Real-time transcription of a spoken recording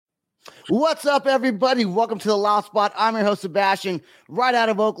What's up, everybody? Welcome to The Loud Spot. I'm your host, Sebastian, right out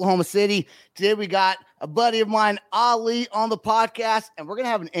of Oklahoma City. Today, we got a buddy of mine, Ali, on the podcast, and we're going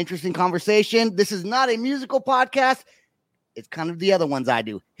to have an interesting conversation. This is not a musical podcast. It's kind of the other ones I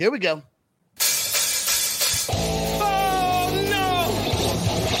do. Here we go.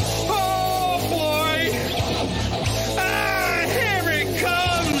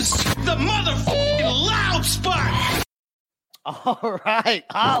 The motherfucking Loud Spot. All right,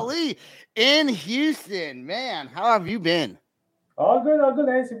 Ali in Houston, man. How have you been? All good.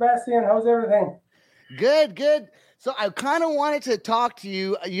 Hey, Sebastian, how's everything? Good. So I kind of wanted to talk to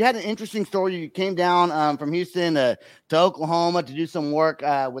you. You had an interesting story. You came down from Houston to Oklahoma to do some work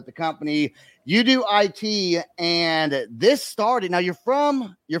with the company. You do IT, and this started. Now you're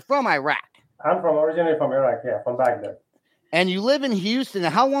from Iraq. I'm originally from Iraq, yeah, from Baghdad. And you live in Houston.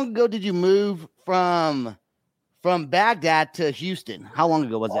 How long ago did you move from Baghdad to Houston? How long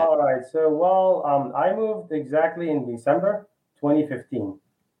ago was that? All right. So, I moved exactly in December 2015.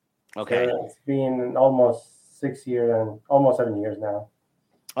 Okay. So it's been almost 6 years and almost 7 years now.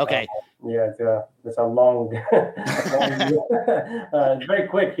 Okay. It's a long, it's very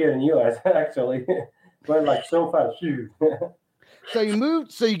quick here in the U.S. actually. Went like so fast. So you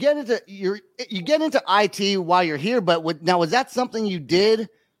moved. So you get into IT while you're here. But was that something you did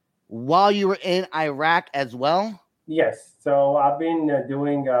while you were in Iraq as well? Yes. So I've been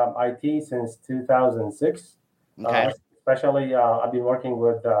doing IT since 2006. Okay. Especially, I've been working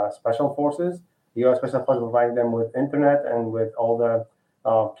with special forces, the U.S. Special Forces, providing them with internet and with all the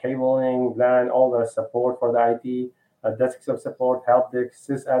cabling, LAN, all the support for the IT, desks of support, help desk,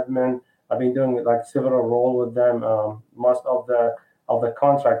 sysadmin. I've been doing like several roles with them. Most of the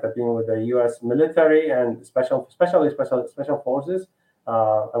contract I've been with the U.S. military and special forces.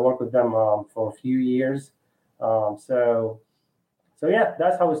 I worked with them for a few years. So yeah,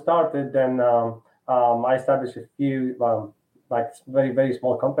 that's how it started. Then I established a few like very, very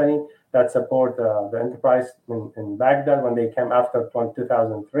small company that support the enterprise in Baghdad when they came after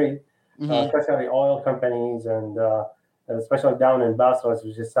 2003, especially oil companies and especially down in Basra,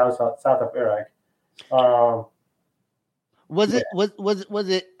 which is south of Iraq. Was it?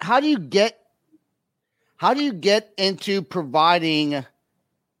 How do you get into providing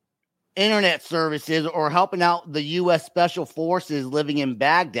internet services or helping out the U.S. Special Forces living in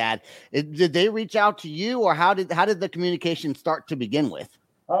Baghdad? Did they reach out to you, or how did the communication start to begin with?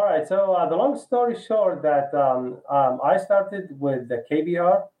 All right. So the long story short, that I started with the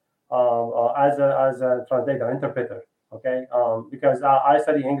KBR as a translator, interpreter. Okay, because I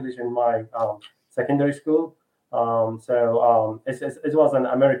study English in my secondary school. It was an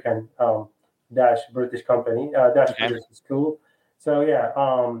American dash British company, British school. So yeah,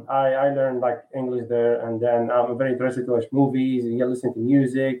 I learned like English there, and then I'm very interested to watch movies and listen to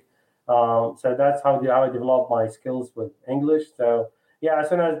music. So that's how I developed my skills with English. So yeah, as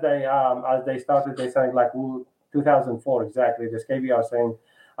soon as they started, they sang like 2004 exactly. This KBR saying,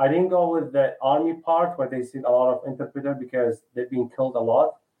 I didn't go with the army part where they see a lot of interpreter because they've been killed a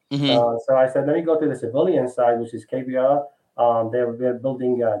lot. Mm-hmm. So I said, let me go to the civilian side, which is KBR. They're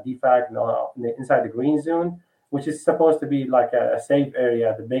building a DFAC inside the green zone, which is supposed to be like a safe area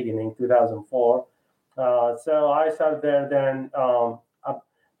at the beginning, 2004. So I started there then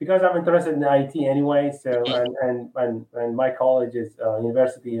because I'm interested in IT anyway. So and my college is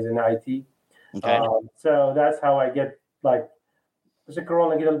university is in IT. Okay. So that's how I get like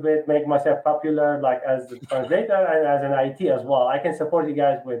around a little bit, make myself popular, like as a translator and as an IT as well. I can support you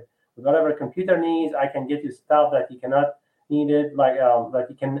guys with whatever computer needs. I can get you stuff that you cannot need it, like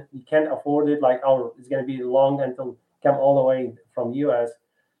you can't afford it, like it's going to be long until come all the way from US.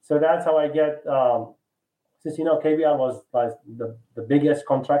 So that's how I get. Since KBR was the biggest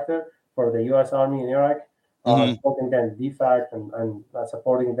contractor for the US Army in Iraq, supporting them DFAC and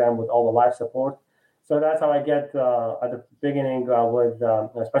supporting them with all the life support. So that's how I get at the beginning with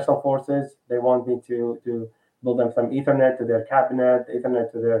special forces. They want me to build them some Ethernet to their cabinet,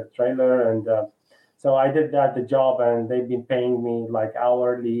 Ethernet to their trailer, and so I did the job, and they've been paying me like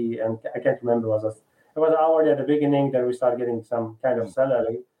hourly, and I can't remember it was hourly at the beginning. Then we started getting some kind of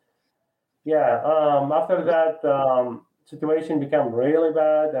salary. Yeah. After that, situation became really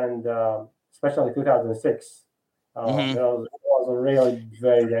bad, and especially 2006, it was really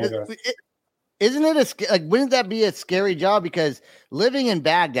very dangerous. Isn't it wouldn't that be a scary job? Because living in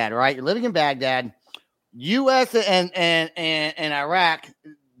Baghdad, right? You're living in Baghdad, U.S. and Iraq,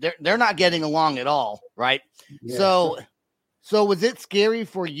 they're not getting along at all, right? Yeah. So was it scary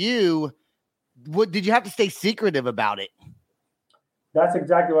for you? Did you have to stay secretive about it? That's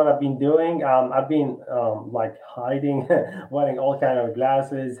exactly what I've been doing. I've been like hiding, wearing all kind of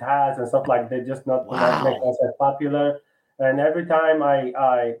glasses, hats, and stuff like that, just not to make Wow. myself popular. And every time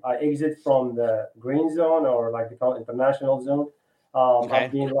I exit from the green zone, or like they call it international zone, I've Okay.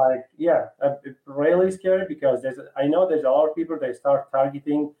 been like, yeah, it's really scary because I know there's a lot of people, they start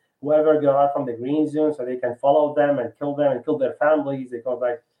targeting whoever got out from the green zone so they can follow them and kill their families. They go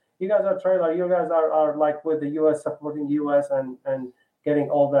like, you guys are trailer, you guys are like with the U.S. supporting U.S. and getting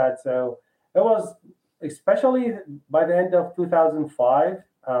all that. So it was, especially by the end of 2005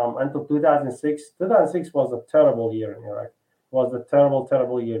 until 2006. 2006 was a terrible year in Iraq. It was a terrible,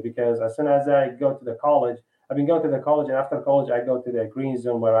 terrible year because as soon as I go to the college, I've been going to the college, and after college, I go to the green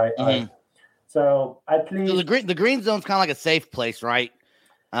zone where I Hmm. so at So least the green zone's kind of like a safe place, right?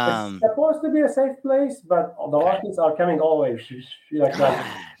 it's supposed to be a safe place, but the Okay. rockets are coming all the way, like God.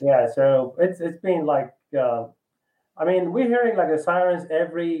 yeah. So it's been like. I mean, we're hearing like the sirens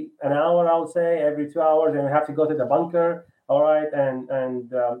every an hour, I would say, every 2 hours, and we have to go to the bunker. All right, and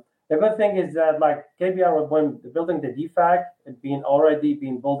the good thing is that like KBR, when building the DFAC, it been already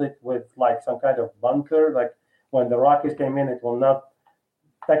been built it with like some kind of bunker. Like when the rockets came in, it will not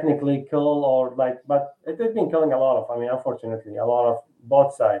technically kill or like, but it has been killing a lot of. I mean, unfortunately, a lot of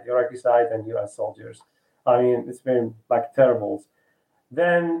both sides, Iraqi side and U.S. soldiers. I mean, it's been like terrible.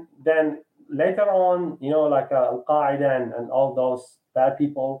 Then later on, like Al Qaeda and all those bad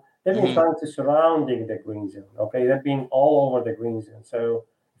people, they've been Hmm. trying to surrounding the green zone. Okay, they've been all over the green zone. So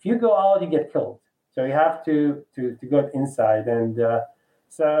if you go out, you get killed. So you have to go inside, and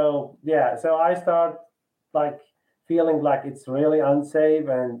so yeah. So I start like feeling like it's really unsafe,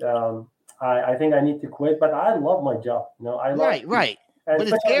 and I think I need to quit. But I love my job. I love Right, right. and But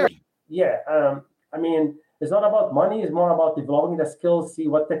it's especially scary. yeah. I mean, it's not about money. It's more about developing the skills, see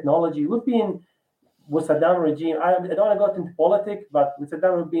what technology. We've been with Saddam regime. I don't want to go into politics, but with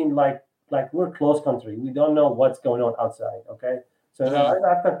Saddam, we've been like we're close country. We don't know what's going on outside. Okay, so now Hmm.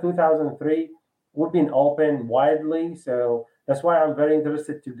 after 2003, we've been open widely. So that's why I'm very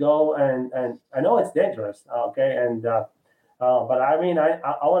interested to go. And I know it's dangerous. Okay, but I mean, I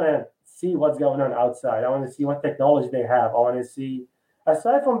want to see what's going on outside. I want to see what technology they have. I want to see,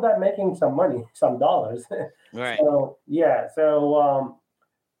 aside from that, making some money, some dollars. Right. So yeah, so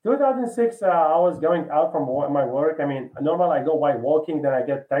 2006, I was going out from my work. I mean, normally I go by walking, then I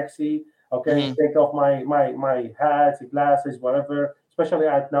get taxi. Okay, Hmm. take off my hats, glasses, whatever. Especially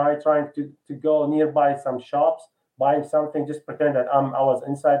at night, trying to go nearby some shops, buying something, just pretend that I was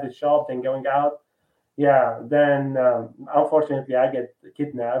inside the shop, then going out. Yeah, then unfortunately I get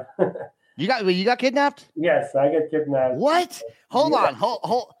kidnapped. You got kidnapped? Yes, I get kidnapped. What? Hold Yeah, on.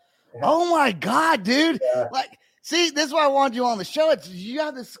 Hold. Oh my god, dude! yeah, Like, see, this is why I wanted you on the show. It's you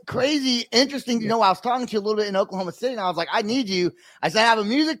have this crazy, interesting. I was talking to you a little bit in Oklahoma City, and I was like, I need you. I said I have a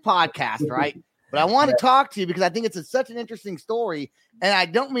music podcast, right? But I want to talk to you because I think it's such an interesting story, and I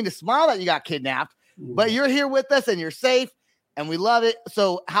don't mean to smile that you got kidnapped, but yeah. you're here with us and you're safe, and we love it.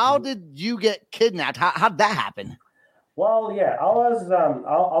 So, how did you get kidnapped? How'd that happen? Well, yeah, I was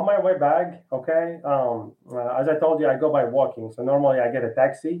on my way back. Okay, as I told you, I go by walking. So normally I get a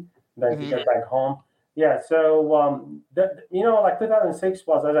taxi then to Mm-hmm. get back home. Yeah, so like 2006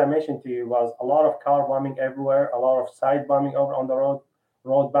 was, as I mentioned to you, was a lot of car bombing everywhere, a lot of side bombing over on the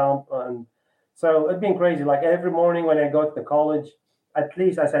road bound, and so it's been crazy. Like every morning when I go to the college, at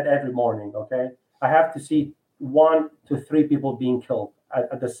least I said every morning. Okay, I have to see 1 to 3 people being killed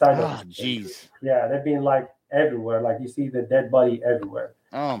at the side of the Oh, street. jeez. Yeah, they've been like everywhere. Like you see the dead body everywhere.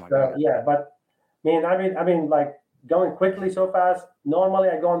 Oh my So god. yeah, but I mean, like going quickly so fast. Normally,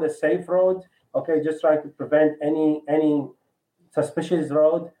 I go on the safe road. Okay, just trying to prevent any suspicious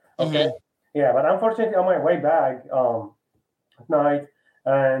road. Okay, Mm-hmm. yeah, but unfortunately, on my way back at night,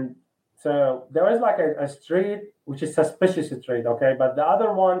 and so there was like a street which is suspicious street. Okay, but the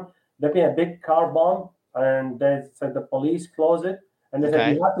other one there been a big car bomb, and they said the police closed it, and they said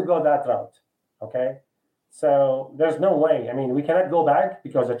Okay. you have to go that route. Okay, so there's no way. I mean, we cannot go back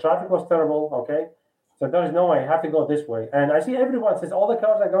because the traffic was terrible. Okay, so there's no way. You have to go this way. And I see everyone says all the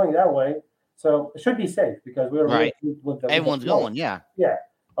cars are going that way, so it should be safe because we're Right. with the Everyone's flow. going. Yeah. Yeah.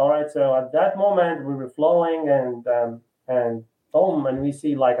 All right. So at that moment we were flowing and boom, and we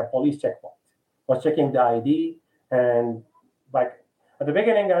see like a police checkpoint. Was checking the ID and like at the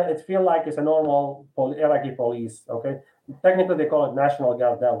beginning it feel like it's a normal Iraqi police. Okay. Technically they call it National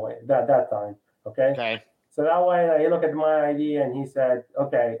Guard that way that time. Okay. Okay. So that way, he looked at my ID and he said,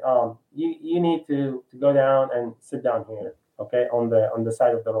 "Okay, you need to go down and sit down here, okay, on the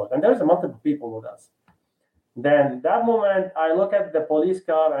side of the road." And there's multiple people with us. Then that moment, I look at the police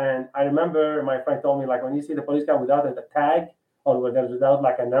car and I remember my friend told me like when you see the police car without the tag or without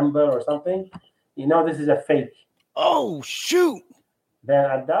like a number or something, you know this is a fake. Oh shoot! Then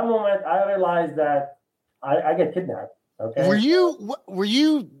at that moment, I realized that I get kidnapped. Okay.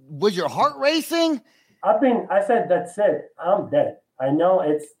 Was your heart racing? I said, that's it. I'm dead. I know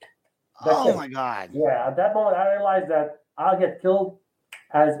that's Oh it. my God. Yeah. At that moment, I realized that I'll get killed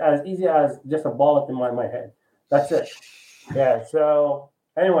as easy as just a bullet in my head. That's it. Yeah. So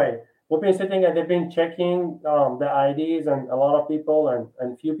anyway, we've been sitting and they've been checking the IDs and a lot of people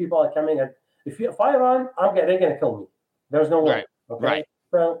and few people are coming. And if I run, they're going to kill me. There's no way. Right. Okay. Right.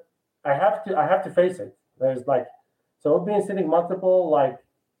 So I have to face it. There's like, so we've been sitting multiple, like,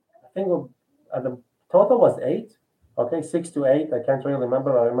 I think the total was 8. Okay. 6 to 8. I can't really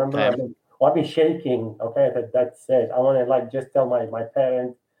remember. I remember Okay. I've been shaking. Okay. That's it. I want to like just tell my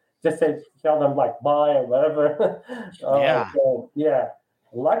parents, tell them like bye or whatever. Yeah. So, yeah.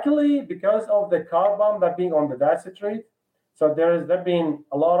 Luckily, because of the car bomb that being on that street, so there's been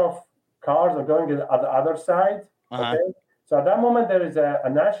a lot of cars are going to the other side. Uh-huh. Okay. So at that moment, there is a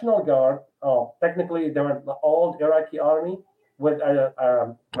National Guard. Technically, they were the old Iraqi army with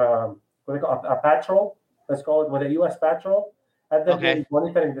what they call a patrol. Let's call it with a U.S. patrol. And they've been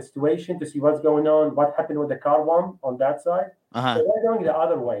monitoring the situation to see what's going on, what happened with the car bomb on that side. Uh-huh. So they're going the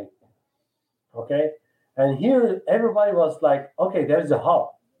other way. Okay. And here, everybody was like, okay, there's a hub.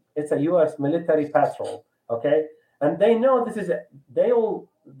 It's a U.S. military patrol. Okay. And they know this is, they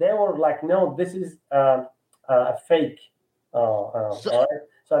were like, no, this is a fake. All right.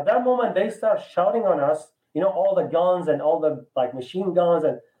 So at that moment, they start shouting on us, all the guns and all the like machine guns.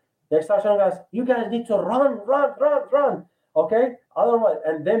 And they start shouting at us, you guys need to run. Okay. Otherwise,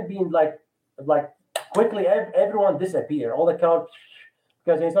 and then being like quickly, everyone disappear. All the cars,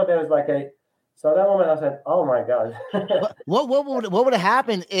 because there was like so at that moment I said, "Oh my God!" what would have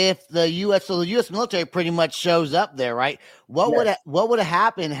happened if the U.S. So the U.S. military pretty much shows up there, right? What would have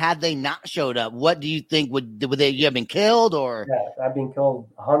happened had they not showed up? What do you think would you have been killed or? Yeah, I've been killed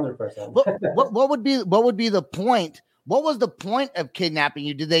 100%. What would be the point? What was the point of kidnapping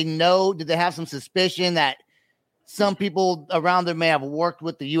you? Did they know? Did they have some suspicion that some people around there may have worked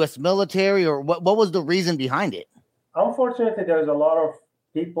with the U.S. military, or what was the reason behind it? Unfortunately, there's a lot of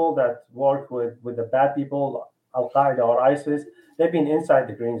people that work with the bad people, Al-Qaeda or ISIS. They've been inside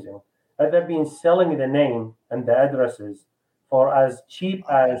the green zone, and they've been selling the name and the addresses for as cheap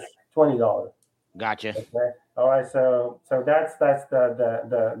as $20. Gotcha. Okay. All right. So that's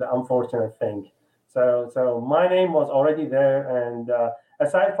the unfortunate thing. So my name was already there, and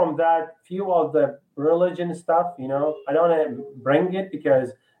aside from that, few of the religion stuff, I don't want to bring it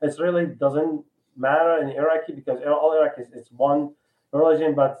because it really doesn't matter in Iraqi because all Iraq is one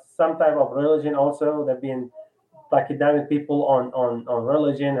religion, but some type of religion also. They've been like kidnapping people on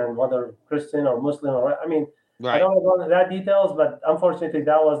religion and whether Christian or Muslim or right. I don't want to go into that details, but unfortunately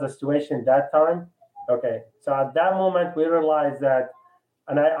that was the situation that time. Okay, so at that moment we realized that,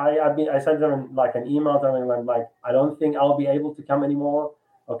 and I sent them like an email telling them like I don't think I'll be able to come anymore.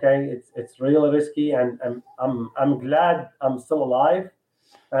 Okay, it's really risky, and I'm glad I'm still alive.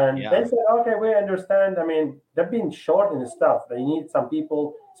 And they said, okay, we understand. I mean, they've been short in the stuff. They need some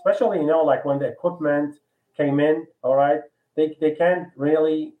people, especially, like when the equipment came in, all right, they can't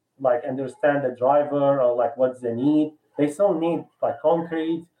really like understand the driver or like what's the need. They still need like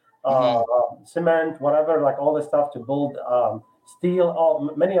concrete, cement, whatever, like all the stuff to build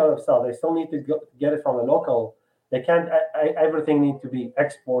steel, many other stuff. They still need to get it from the local. They can't, everything needs to be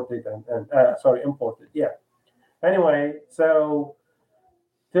exported and imported. Yeah. Anyway, so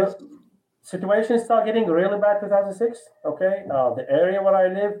the situation started getting really bad 2006. Okay, the area where I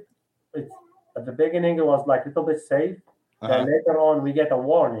live, it's at the beginning it was like a little bit safe. Then later on, we get a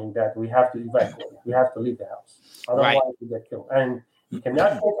warning that we have to evacuate. We have to leave the house, otherwise we get killed. And you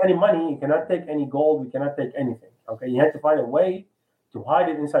cannot take any money, you cannot take any gold, you cannot take anything. Okay, you have to find a way to hide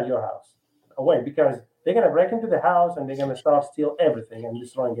it inside your house, because they're gonna break into the house and they're gonna start steal everything and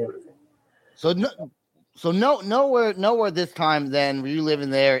destroying everything. So nowhere this time then where you living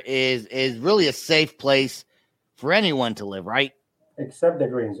there is really a safe place for anyone to live, right? Except the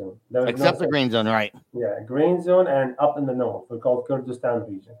green zone. Except the green zone, right? Yeah, green zone and up in the north, we call Kurdistan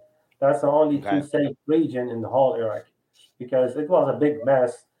region. That's the only two safe region in the whole Iraq, because it was a big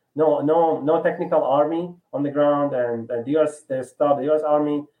mess. No technical army on the ground, and the U.S.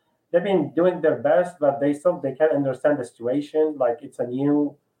 Army, they've been doing their best, but they can't understand the situation. Like it's a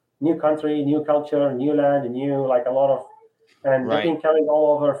new country, new culture, new land, new like a lot of, and they've been coming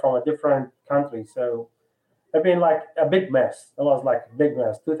all over from a different country. So it's been like a big mess. It was like a big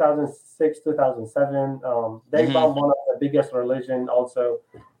mess. 2006, 2007, they bombed one of the biggest religion, also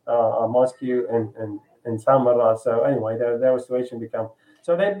a mosque in in summer. So anyway, their situation become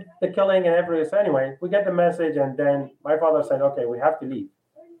so the killing and everything. So anyway, we get the message, and then my father said, "Okay, we have to leave."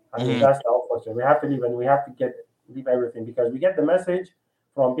 I mean, that's the unfortunate. We have to leave, and we have to leave everything because we get the message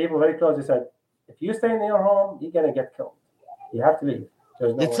from people very close. They said, "If you stay in your home, you're gonna get killed. You have to leave."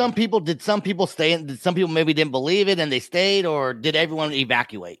 Did some people stay? Did some people maybe didn't believe it and they stayed, or did everyone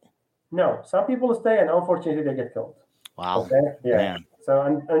evacuate? No, some people stay, and unfortunately, they get killed. Wow. Okay. Yeah. Man. So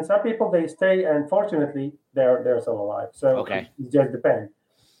and some people they stay, and fortunately, they're still alive. So it just depends.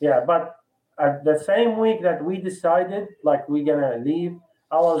 Yeah, but the same week that we decided like we're gonna leave,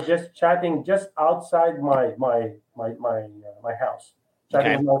 I was just chatting just outside my house,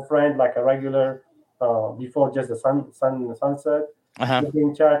 chatting with my friend like a regular before just the sunset. We've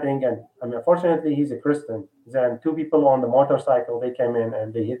been chatting, and I mean, unfortunately, he's a Christian. Then two people on the motorcycle they came in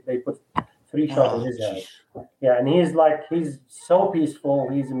and they put 3 shots in his head. Yeah, and he's so peaceful.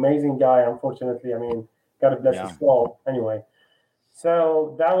 He's an amazing guy. Unfortunately, I mean, God bless his soul. Anyway,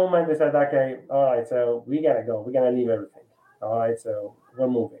 so that moment they said, okay, all right, so we gotta go. We're gonna leave everything. All right, so we're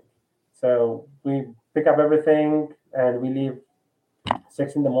moving. So we pick up everything and we leave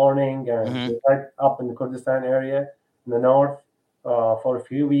 6 in the morning and we head up in the Kurdistan area in the north for a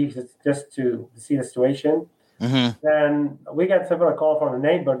few weeks just to see the situation. Then we got several calls from the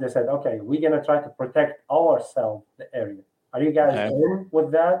neighbor. They said, okay, we're going to try to protect ourselves, the area. Are you guys in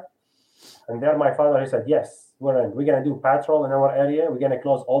with that? And then my father, he said, yes, we're in. We're going to do patrol in our area. We're going to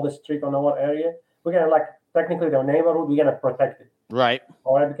close all the street on our area. We're going to, like, technically the neighborhood, we're going to protect it. Right.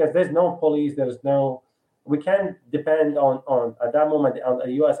 All right, because there's no police, we can't depend on at that moment on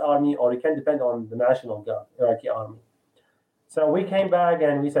the U.S. Army, or we can depend on the National Guard, Iraqi Army. So we came back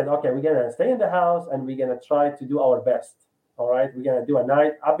and we said, okay, we're gonna stay in the house and we're gonna try to do our best. All right, we're gonna do a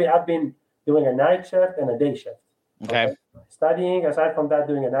night. I've been doing a night shift and a day shift. Okay. Studying aside from that,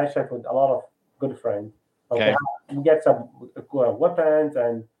 doing a night shift with a lot of good friends. Okay. We get some weapons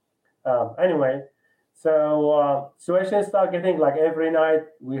and anyway. So situations start getting like every night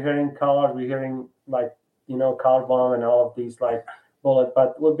we're hearing cars, we're hearing like car bomb and all of these like bullets.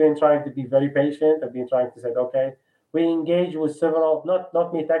 But we've been trying to be very patient. I've been trying to say, okay. We engage with several,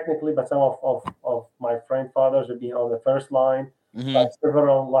 not me technically, but some of my friend fathers have been on the first line, like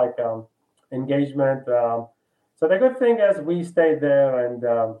several like engagement. So the good thing is we stayed there, and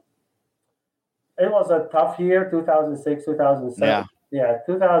it was a tough year, 2006, 2007. Yeah,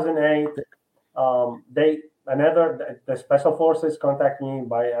 2008. The special forces contact me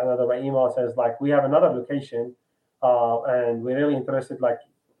by email, says like we have another location, and we're really interested. Like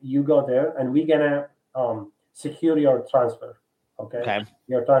you go there, and we're gonna secure your transfer, okay?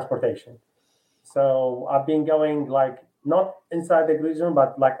 Your transportation. So I've been going like not inside the green zone,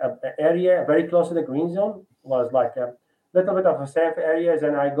 but like an area very close to the green zone was like a little bit of a safe areas,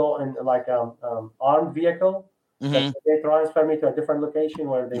 and I go in like armed vehicle. They transfer me to a different location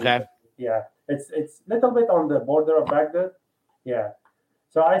where they it's little bit on the border of Baghdad. Yeah.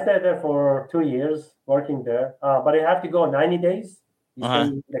 So I stayed there for 2 years working there, but I have to go 90 days. You stay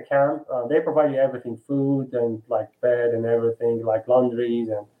in the camp. They provide you everything, food and like bed and everything, like laundries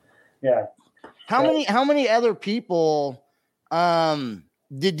and How many other people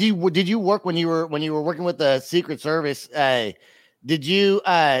did you work when you were working with the Secret Service? Did you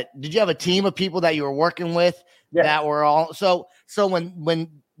have a team of people that you were working with that were all so when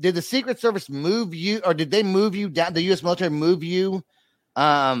did the Secret Service move you, or did they move you down? The U.S. military move you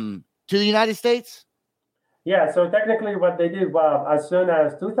to the United States? Yeah, so technically what they did as soon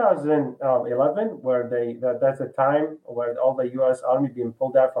as 2011, where that's the time where all the U.S. Army being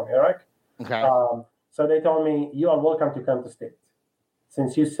pulled out from Iraq. Okay. So they told me, you are welcome to come to state.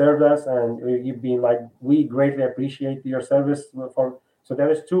 Since you served us and you've been like, we greatly appreciate your service. So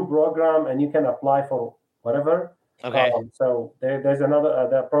there is 2 programs and you can apply for whatever. Okay. So there's another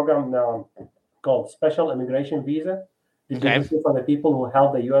the program now called Special Immigration Visa. It's for the people who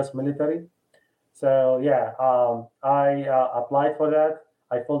help the U.S. military. So I applied for that.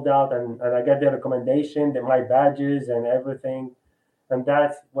 I filled out and I got their recommendation, my badges and everything, and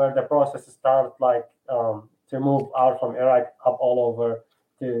that's where the process starts. Like to move out from Iraq up all over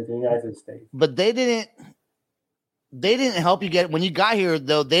to the United States. But they didn't help you get when you got here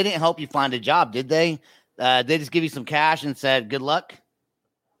though. They didn't help you find a job, did they? They just give you some cash and said good luck.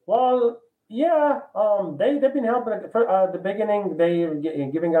 Well, yeah, they've been helping at the beginning. They're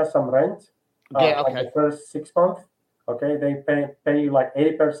giving us some rent. Like the first 6 months, okay, they pay you like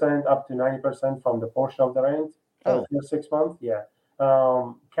 80% up to 90% from the portion of the rent for the first 6 months. Yeah,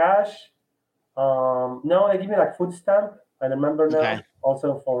 cash. No, they give me like food stamp. I remember now.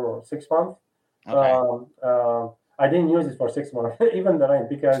 Also for 6 months. I didn't use it for 6 months, even the rent,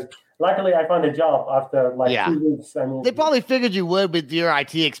 because luckily I found a job after like 2 weeks. I mean, they probably figured you would with your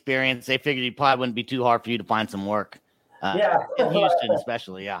IT experience. They figured it probably wouldn't be too hard for you to find some work. In Houston,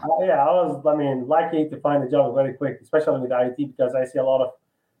 especially. Yeah. Yeah, I mean, lucky to find a job very quick, especially with IT, because I see a lot of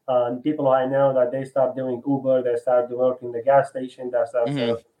people I know that they start doing Uber, they start working in the gas station, that stuff.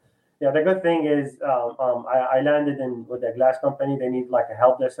 So, yeah, the good thing is I landed in with a glass company. They need like a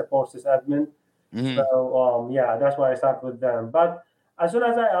help desk support sysadmin. So, yeah, that's why I started with them. But as soon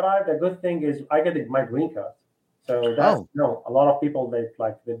as I arrived, the good thing is I get my green card. So that's a lot of people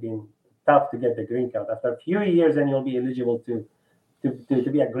they've been tough to get the green card. After a few years, then you'll be eligible to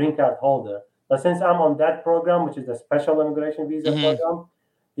be a green card holder. But since I'm on that program, which is the special immigration visa program,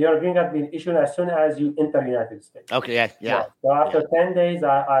 your green card being issued as soon as you enter the United States. Okay, yeah. So after 10 days,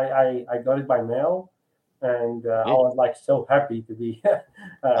 I got it by mail, and I was like so happy to be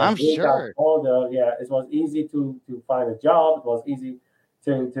I'm green sure. card holder. Yeah, it was easy to find a job. It was easy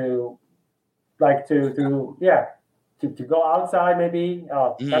to go outside, maybe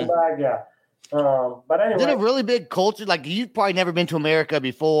come back. Yeah. But anyway, is it a really big culture? Like you've probably never been to America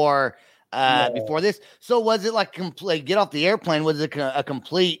before this. So was it like get off the airplane? Was it a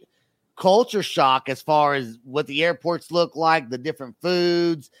complete culture shock as far as what the airports look like, the different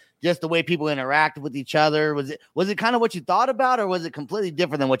foods, just the way people interact with each other? Was it kind of what you thought about, or was it completely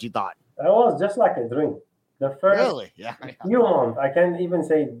different than what you thought? It was just like a dream. The first few months, I can't even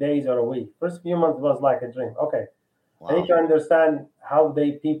say days or a week. First few months was like a dream. Okay. Wow. I need to understand how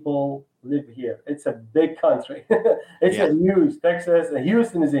people live here. It's a big country. It's a huge Texas.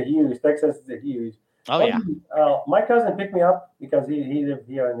 Houston is a huge. Texas is a huge. My cousin picked me up because he lived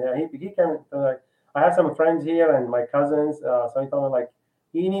here, and he came. I have some friends here and my cousins. So he told me like,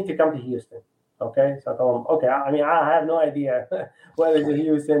 you need to come to Houston. Okay. So I told him, okay. I mean, I have no idea whether it's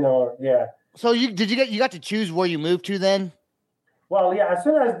Houston or So you got to choose where you moved to then? Well, yeah. As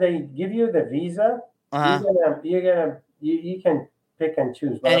soon as they give you the visa. You can pick and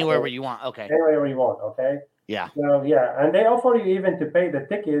choose anywhere where you want. Okay. Anywhere where you want. Okay. Yeah. So and they offer you even to pay the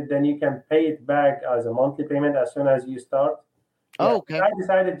ticket. Then you can pay it back as a monthly payment as soon as you start. Oh, okay. I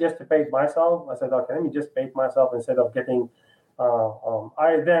decided just to pay it myself. I said, okay, let me just pay it myself instead of getting.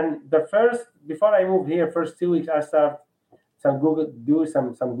 Before I moved here, first 2 weeks I started some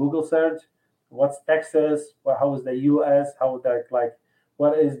Google search. What's Texas? How is the U.S.? How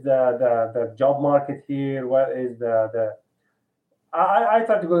what is the job market here? What is I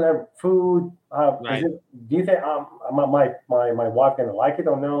tried to go there. Food. Right. Do you think my wife gonna like it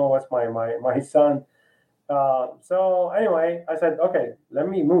or no? What's my son? So anyway, I said, okay, let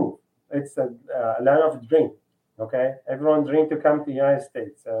me move. It's a land of dream. Okay, everyone dream to come to the United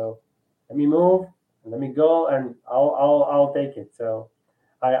States. So let me move and let me go, and I'll take it. So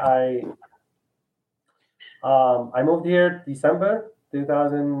I moved here December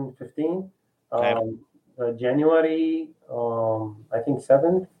 2015. January, I think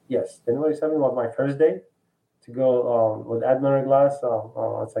 7th. Yes, January 7th was my first day to go with Admiral Glass.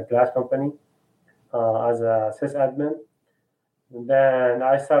 It's a glass company as a sysadmin. And then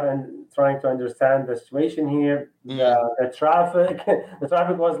I started trying to understand the situation here. The traffic, the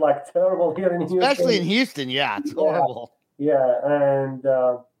traffic was like terrible here in Houston. Especially in Houston, it's horrible. And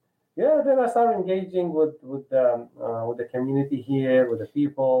then I started engaging with the community here, with the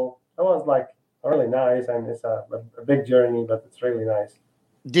people. It was like really nice, and it's a big journey, but it's really nice.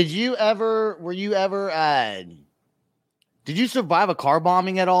 Did you survive a car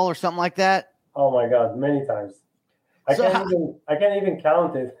bombing at all or something like that? Oh my God, many times. I can't even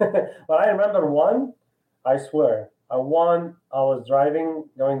count it. But I remember one, I swear. I was driving,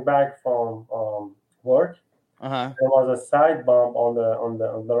 going back from work. There was a side bump on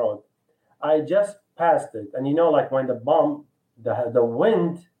the road. I just passed it, and like when the bump, the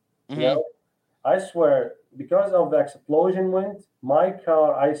wind, I swear, because of the explosion wind, my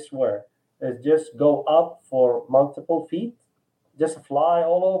car, I swear, is just go up for multiple feet, just fly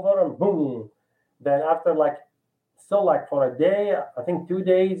all over, and boom. Then after for a day, I think 2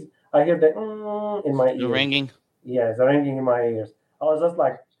 days, I hear the in my ears. The ringing? Yeah, the ringing in my ears. I was just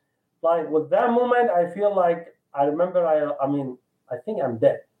like with that moment, I feel like I remember. I think I'm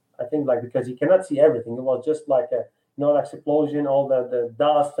dead. I think because you cannot see everything. It was just like a explosion, all the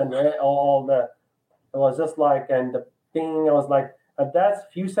dust and all the. It was just and the thing. I was like, at that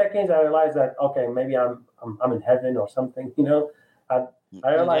few seconds, I realized that okay, maybe I'm in heaven or something.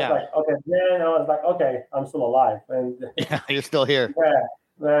 I realized okay, then I was like, okay, I'm still alive, and you're still here.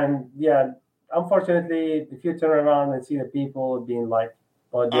 And unfortunately, if you turn around and see the people being like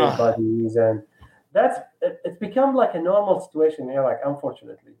dead bodies, and it's become like a normal situation here.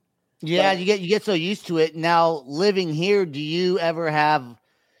 Unfortunately, Yeah, you get so used to it. Now living here, do you ever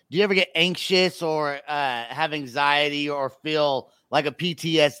get anxious or have anxiety or feel like a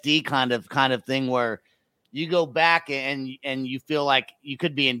PTSD kind of thing where you go back and you feel like you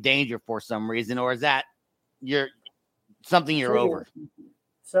could be in danger for some reason, or is that you're over?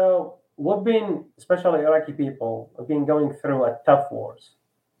 So we've been, especially Iraqi people, have been going through a tough wars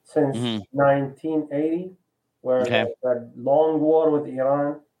since 1980, where the long war with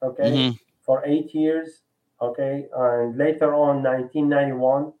Iran, for 8 years, and later on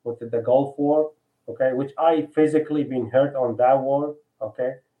 1991 with the Gulf War, which I physically been hurt on that war,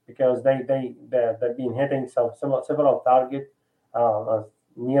 because they've been hitting several targets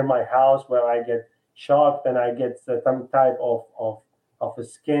near my house where I get shocked and I get some type of a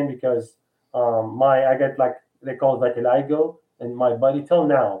skin because I get like they call it vitiligo in my body till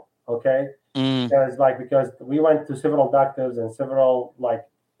now. Because we went to several doctors and several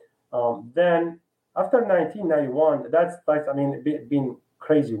then after 1991, that's like been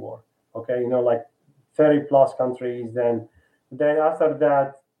crazy war. Like 30 plus countries. Then after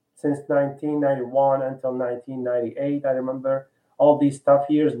that, since 1991 until 1998, I remember all these tough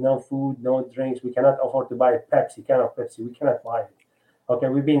years, no food, no drinks. We cannot afford to buy a Pepsi, can of Pepsi. We cannot buy it.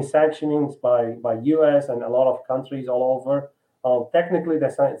 We've been sanctioning by U.S. and a lot of countries all over. Technically, the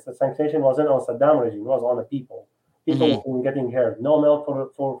sanction wasn't on Saddam regime; it was on the people. People were getting hurt. No milk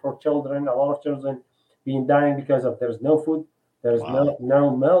for children. A lot of children being dying because of there's no food. There's no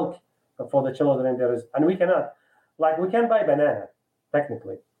milk for the children. And we cannot, we can't buy banana.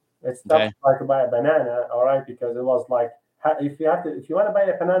 Technically, it's tough to buy a banana. All right, because it was like if you want to buy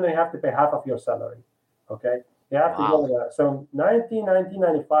a banana, you have to pay half of your salary. You have to go there. So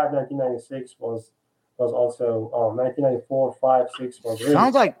 1995, 1996 was also 1994, 5, 6 was really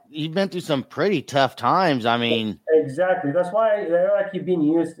sounds like you've been through some pretty tough times. I mean, exactly. That's why you've been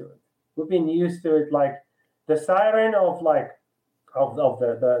used to it. We've been used to it. Like the siren of the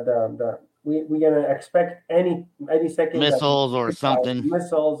we're gonna expect any second missiles or something.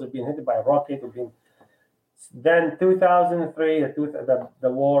 Missiles have been hit by a rocket. Then 2003, the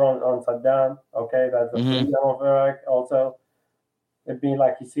war on Saddam. That's the freedom of Iraq. Also, it'd be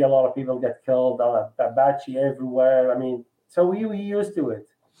like you see a lot of people get killed, Abachi everywhere. I mean, so we used to it.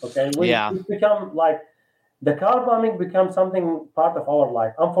 It's become like the car bombing becomes something part of our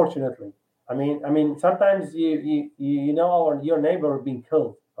life. Unfortunately, I mean, sometimes you know your neighbor being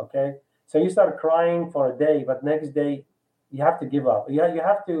killed. So you start crying for a day, but next day you have to give up. You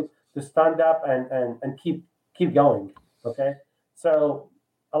have to stand up and keep going. So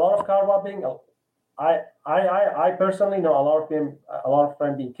a lot of car bombing. I personally know a lot of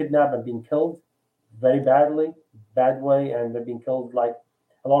them being kidnapped and being killed very bad way, and they've been killed like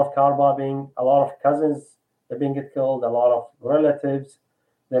a lot of car bombing. A lot of cousins they've been get killed. A lot of relatives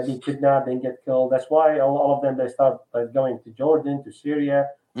they've been kidnapped and get killed. That's why all of them they start going to Jordan, to Syria,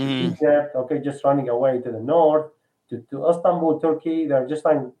 to Egypt. Just running away to the north to Istanbul, Turkey. They're just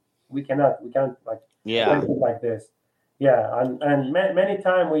like we cannot like this. Yeah, and many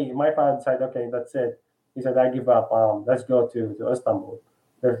times my father said, okay, that's it. He said, I give up. Let's go to Istanbul.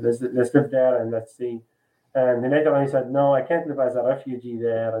 Let's live there and let's see. And then later on he said, no, I can't live as a refugee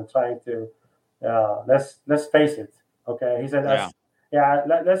there and trying to. Let's face it. He said,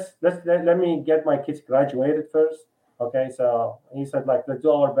 let me get my kids graduated first. So he said, let's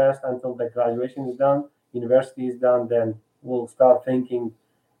do our best until the graduation is done, university is done, then we'll start thinking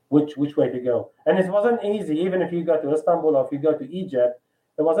which way to go. And it wasn't easy, even if you go to Istanbul or if you go to Egypt,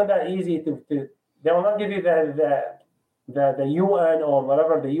 it wasn't that easy to they will not give you the UN or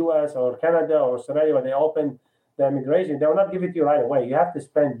whatever, the US or Canada or Australia, where they open the immigration, they will not give it to you right away. You have to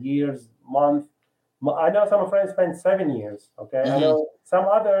spend years, months. I know some friends spent 7 years. I know some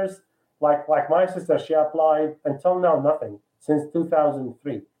others, like my sister, she applied until now nothing since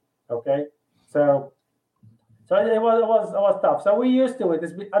 2003. So it was tough. So we used to it.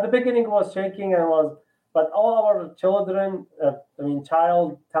 At the beginning, it was shaking but all our children,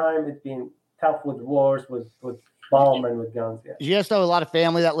 child time, it's been tough with wars, with bomb and with guns. Yeah. You still have a lot of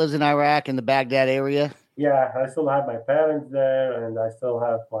family that lives in Iraq in the Baghdad area. Yeah, I still have my parents there, and I still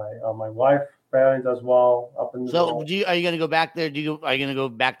have my wife parents as well up in the. So, are you going to go back there? Are you going to go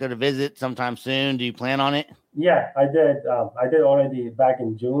back there to visit sometime soon? Do you plan on it? Yeah, I did. I did already back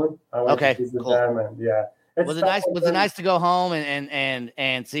in June. I went to visit them, and yeah. Was it nice to go home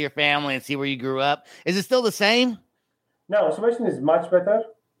and see your family and see where you grew up? Is it still the same? No, the situation is much better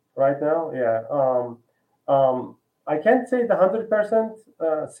right now. Yeah. I can't say the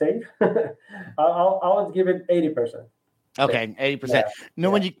 100% safe. I would give it 80%. Okay, 80%. Yeah.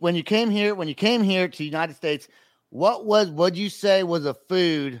 No, yeah. when you came here to the United States, what would you say was a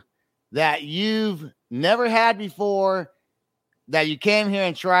food that you've never had before, that you came here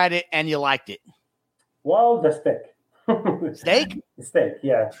and tried it and you liked it? Well, the steak. Steak? Steak,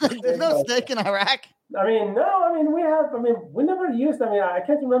 yeah. There's no steak in Iraq? I mean, no, I mean, we never used, I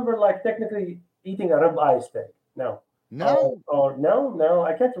can't remember, like, technically eating a ribeye steak. No. No? No,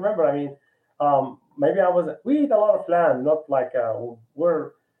 I can't remember. I mean, maybe we eat a lot of lamb, not like,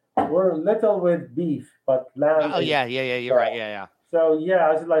 we're little with beef, but lamb. Oh, yeah, you're right, yeah. So, yeah,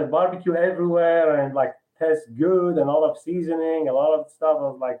 I was like barbecue everywhere and, like, tastes good and all of seasoning, a lot of stuff. I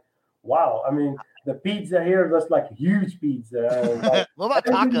was like, wow. I mean, the pizza here was like huge pizza. Like, what about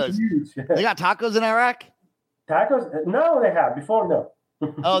tacos? They got tacos in Iraq? Tacos? No, they have. Before, no.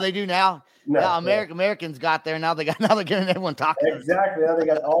 Oh, they do now? No. Yeah, Americans got there. Now they're giving everyone tacos. Exactly. Now they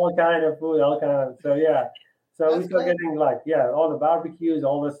got all kind of food, all kind of. So, yeah. So we started getting like, all the barbecues,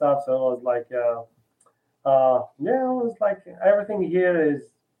 all this stuff. So it was like, it was like everything here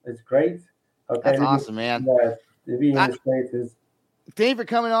is great. Okay. That's awesome, man. Yeah, being in the States is. Thank you for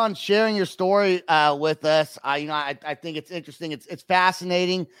coming on, sharing your story with us. I think it's interesting. It's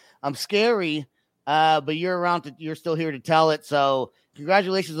fascinating. I'm scary, but you're still here to tell it. So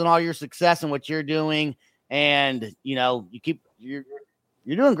congratulations on all your success and what you're doing. And you're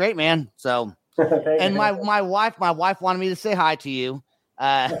doing great, man. So, and my wife wanted me to say hi to you.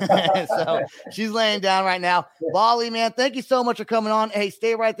 So she's laying down right now. Bali, man, thank you so much for coming on. Hey,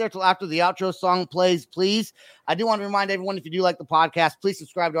 stay right there till after the outro song plays, please. I do want to remind everyone, if you do like the podcast, please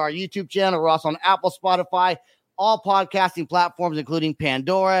subscribe to our YouTube channel. We're also on Apple, Spotify, all podcasting platforms, including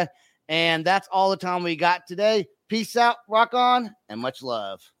Pandora. And that's all the time we got today. Peace out, rock on, and much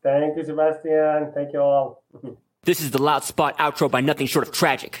love. Thank you, Sebastian. Thank you all. This is the Loud Spot outro by nothing short of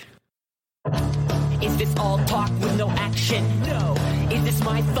tragic. Is this all talk with no action? No. Is this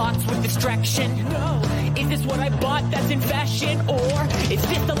my thoughts with distraction? No. Is this what I bought that's in fashion? Or is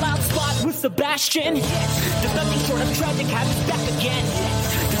this the Loud Spot with Sebastian? Yes. Does nothing short of tragic have us back again?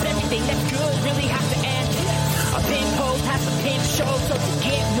 Yes. Does everything that's good really have to end? Yes. A pin post has a pin show, so to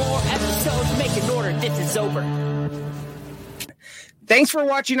get more episodes, make an order, this is over. Thanks for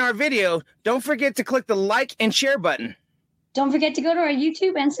watching our video. Don't forget to click the like and share button. Don't forget to go to our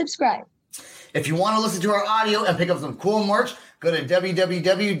YouTube and subscribe. If you want to listen to our audio and pick up some cool merch, go to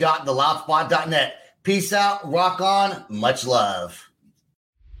www.theloudspot.net. Peace out, rock on, much love.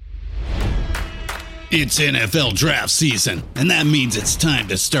 It's NFL draft season, and that means it's time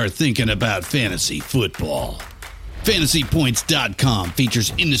to start thinking about fantasy football. FantasyPoints.com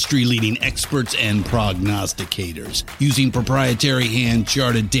features industry-leading experts and prognosticators using proprietary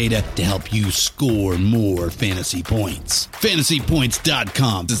hand-charted data to help you score more fantasy points.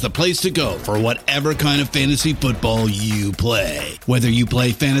 FantasyPoints.com is the place to go for whatever kind of fantasy football you play. Whether you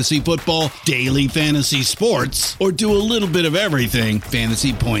play fantasy football, daily fantasy sports, or do a little bit of everything,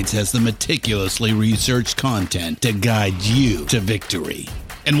 Fantasy Points has the meticulously researched content to guide you to victory.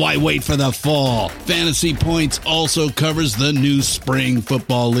 And why wait for the fall? Fantasy Points also covers the new spring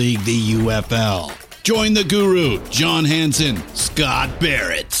football league, the UFL. Join the guru, John Hansen, Scott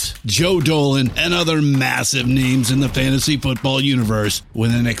Barrett, Joe Dolan, and other massive names in the fantasy football universe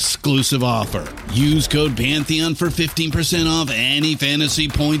with an exclusive offer. Use code Pantheon for 15% off any Fantasy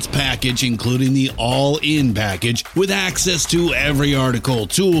Points package, including the all-in package, with access to every article,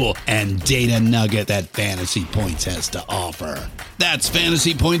 tool, and data nugget that Fantasy Points has to offer. That's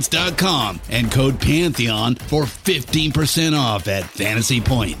FantasyPoints.com and code Pantheon for 15% off at Fantasy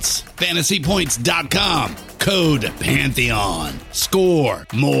Points. FantasyPoints.com, code Pantheon. Score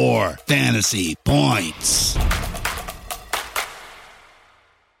more fantasy points.